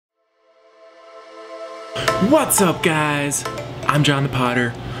What's up, guys? I'm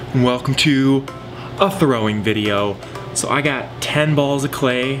Jonthepotter, and welcome to a throwing video. So I got 10 balls of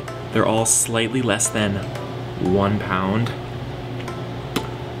clay. They're all slightly less than 1 pound.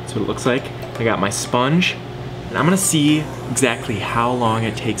 That's what it looks like. I got my sponge, and I'm gonna see exactly how long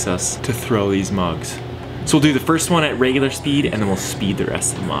it takes us to throw these mugs. So we'll do the first one at regular speed, and then we'll speed the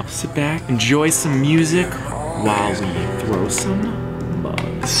rest of them up. Sit back, enjoy some music while we throw some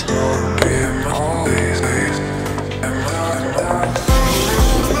mugs.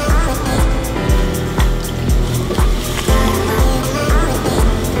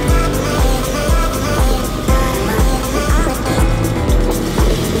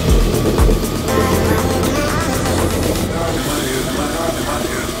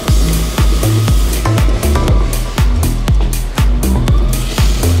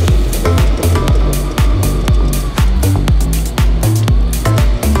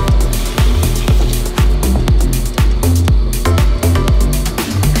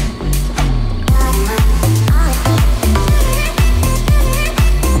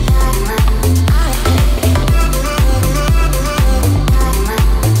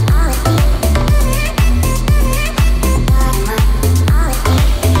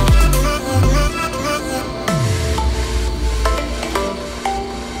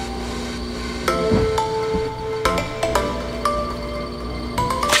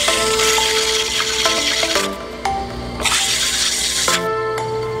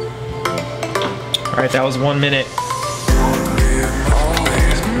 All right, that was 1 minute.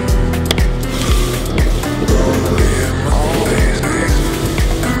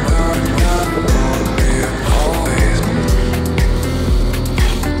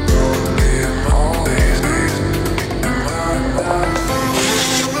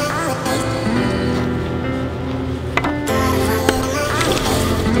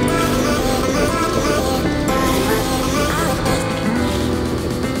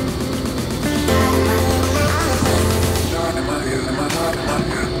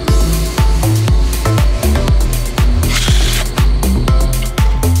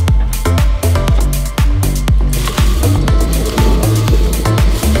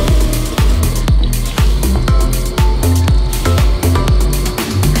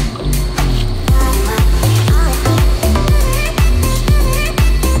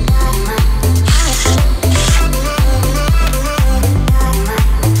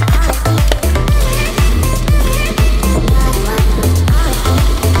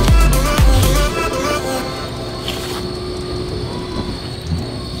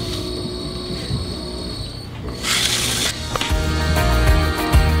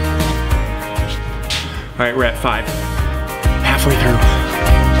 All right, we're at 5. Halfway through.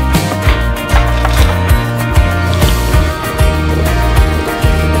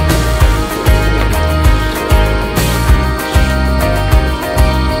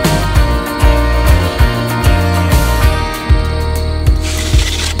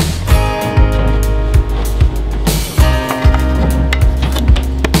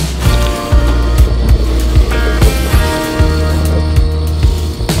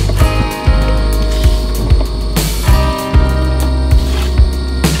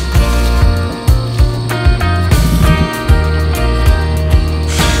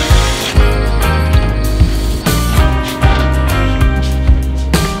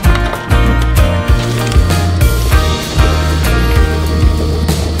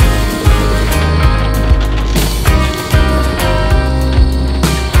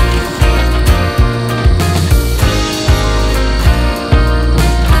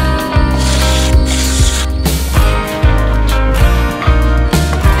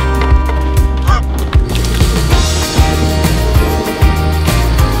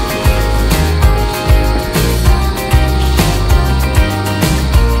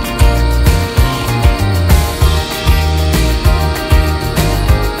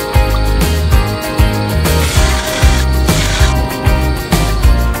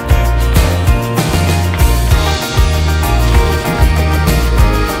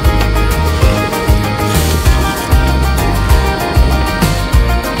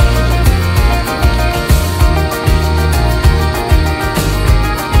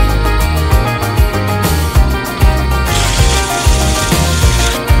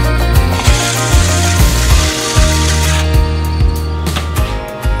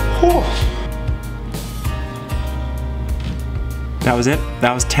 That was it.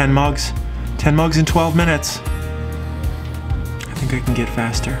 That was 10 mugs. 10 mugs in 12 minutes. I think I can get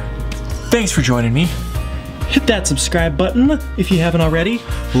faster. Thanks for joining me. Hit that subscribe button if you haven't already.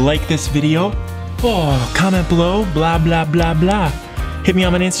 Like this video. Oh, comment below, blah, blah, blah, blah. Hit me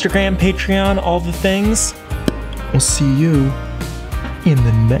on my Instagram, Patreon, all the things. We'll see you in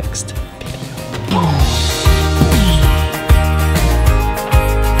the next video.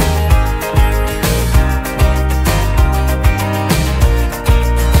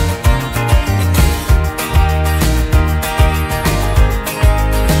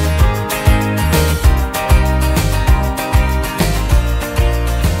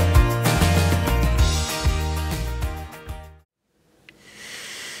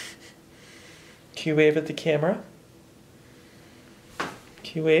 Can you wave at the camera?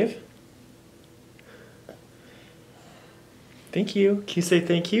 Can you wave? Thank you. Can you say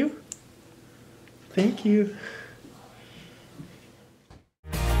thank you? Thank you.